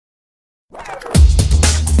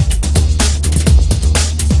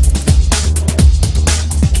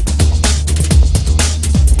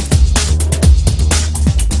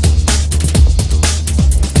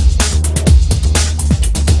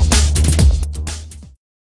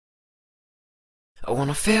I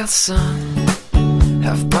wanna feel the sun,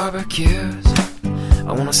 have barbecues.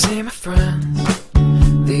 I wanna see my friends,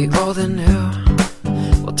 the old and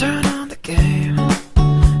new. We'll turn on the game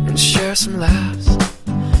and share some laughs,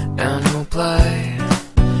 and we'll play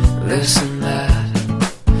this and that.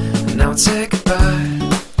 And now we'll say goodbye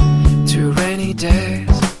to rainy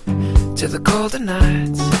days, to the colder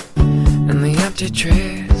nights and the empty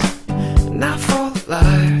trees. Now full of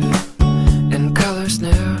life and colors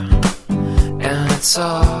new, and it's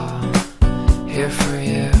all here for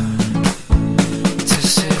you to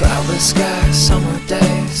see. Cloudless skies, summer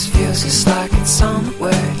days, feels just like it's on the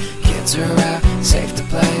way. Kids are out, safe to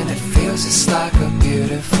play, and it feels just like a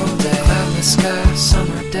beautiful day. Cloudless skies,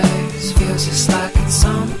 summer days, feels just like it's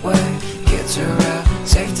on the way. Kids are out,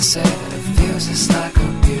 safe to say that it feels just like a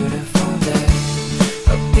beautiful day.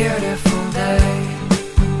 A beautiful